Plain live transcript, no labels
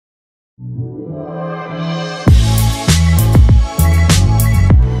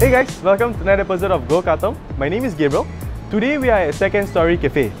Hey guys, welcome to another episode of Go Katong. My name is Gabriel. Today we are at Second Storey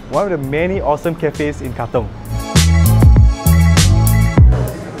Cafe, one of the many awesome cafes in Katong.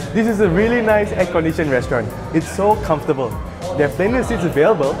 This is a really nice air-conditioned restaurant. It's so comfortable. There are plenty of seats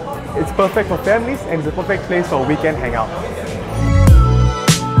available. It's perfect for families and it's a perfect place for a weekend hangout.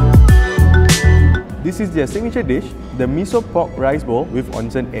 This is their signature dish, the Miso Pork Rice Bowl with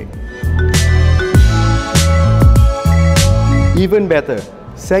Onsen Egg. Even better,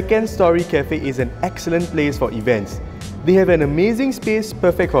 Second Storey Cafe is an excellent place for events. They have an amazing space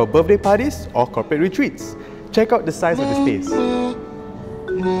perfect for birthday parties or corporate retreats. Check out the size of the space.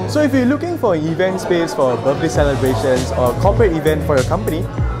 So if you're looking for an event space for birthday celebrations or a corporate event for your company,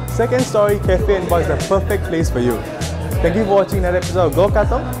 Second Storey Cafe and Bar is the perfect place for you. Thank you for watching another episode of Go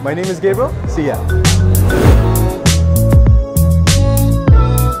Katong. My name is Gabriel. See ya.